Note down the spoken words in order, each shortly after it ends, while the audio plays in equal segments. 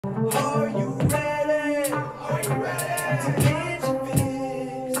Are you ready? Are you ready to get your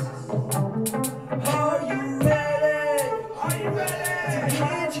fix? Are you ready? Are you ready to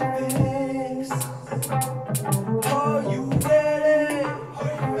get your fix? Are you ready? Are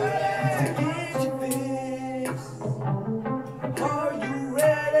you ready to get your fix? Are you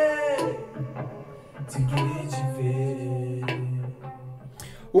ready to get your fix?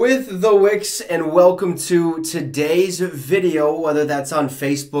 With the Wicks, and welcome to today's video, whether that's on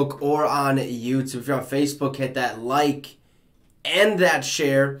Facebook or on YouTube. If you're on Facebook, hit that like and that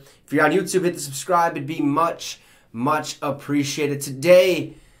share. If you're on YouTube, hit the subscribe. It'd be much appreciated.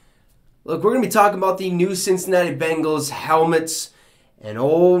 Today, look, we're going to be talking about the new Cincinnati Bengals helmets, and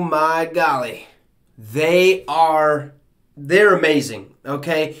oh my golly, they're amazing,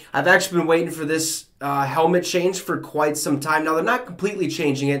 okay? I've actually been waiting for this helmet change for quite some time now. They're not completely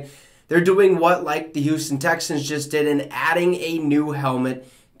changing it. They're doing what, like the Houston Texans just did, and adding a new helmet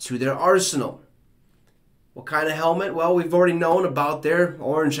to their arsenal. What kind of helmet? Well, we've already known about their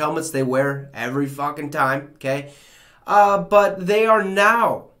orange helmets they wear every fucking time, okay? But they are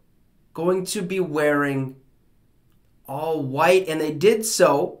now going to be wearing all white, and they did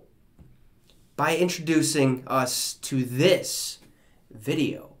so by introducing us to this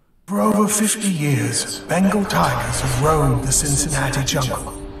video. For over 50 years, Bengal tigers have roamed the Cincinnati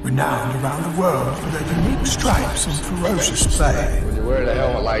jungle, renowned around the world for their unique stripes and ferocious play. When you're wearing a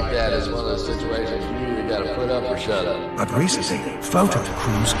helmet like that, it's one of those situations you either gotta put up or shut up. But recently, photo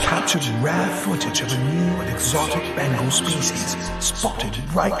crews captured rare footage of a new and exotic Bengal species spotted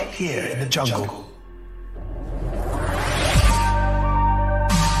right here in the jungle.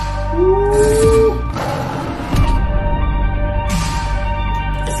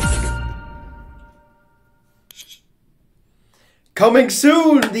 Coming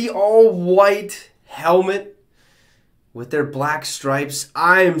soon, the all-white helmet with their black stripes.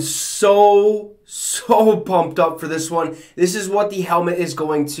 I am so pumped up for this one. This is what the helmet is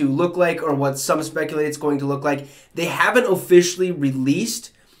going to look like, or what some speculate it's going to look like. They haven't officially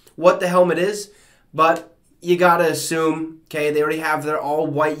released what the helmet is, but you gotta assume, okay, they already have their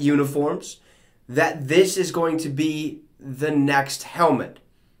all-white uniforms, that this is going to be the next helmet,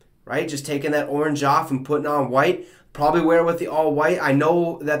 right? Just taking that orange off and putting on white. Probably wear it with the all-white. I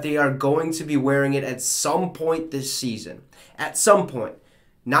know that they are going to be wearing it at some point this season. At some point.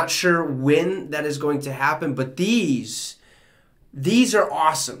 Not sure when that is going to happen, but these are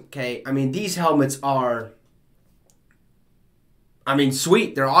awesome, okay? I mean, these helmets are,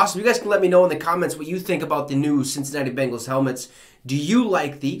 sweet. They're awesome. You guys can let me know in the comments what you think about the new Cincinnati Bengals helmets. Do you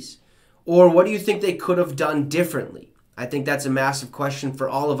like these? Or what do you think they could have done differently? I think that's a massive question for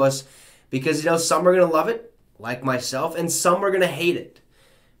all of us because, some are going to love it, like myself, and some are going to hate it.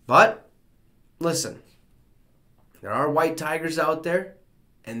 But, listen, there are white tigers out there,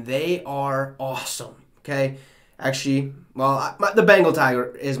 and they are awesome, okay? Actually, well, the Bengal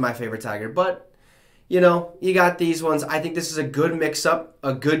tiger is my favorite tiger, but, you got these ones. I think this is a good mix-up,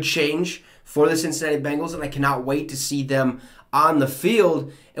 a good change for the Cincinnati Bengals, and I cannot wait to see them on the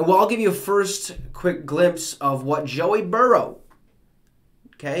field. And I'll give you a first quick glimpse of what Joey Burrow,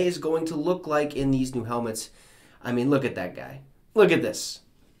 okay, is going to look like in these new helmets. I mean, look at that guy. Look at this.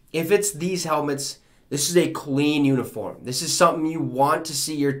 If it's these helmets, this is a clean uniform. This is something you want to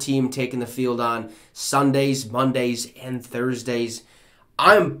see your team taking the field on Sundays, Mondays, and Thursdays.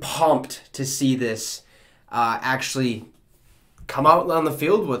 I'm pumped to see this actually come out on the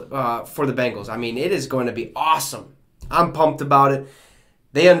field with for the Bengals. I mean, it is going to be awesome. I'm pumped about it.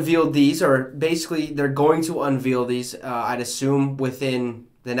 They unveiled these, or basically they're going to unveil these, I'd assume, within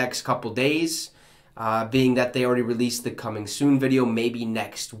the next couple days. Being that they already released the coming soon video, maybe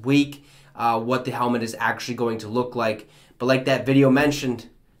next week, what the helmet is actually going to look like. But like that video mentioned,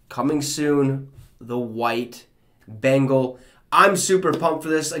 coming soon, the white Bengal. I'm super pumped for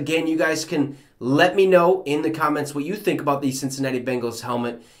this. Again, you guys can let me know in the comments what you think about the Cincinnati Bengals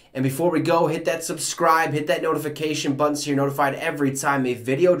helmet. And before we go, hit that subscribe, hit that notification button so you're notified every time a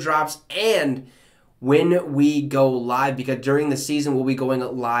video drops and when we go live, because during the season we'll be going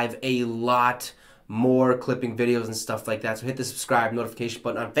live a lot more, clipping videos and stuff like that. So hit the subscribe notification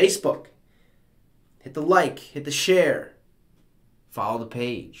button on Facebook. Hit the like, hit the share, follow the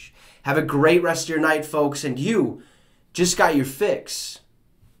page. Have a great rest of your night, folks, and you just got your fix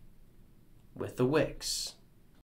with the Wicks.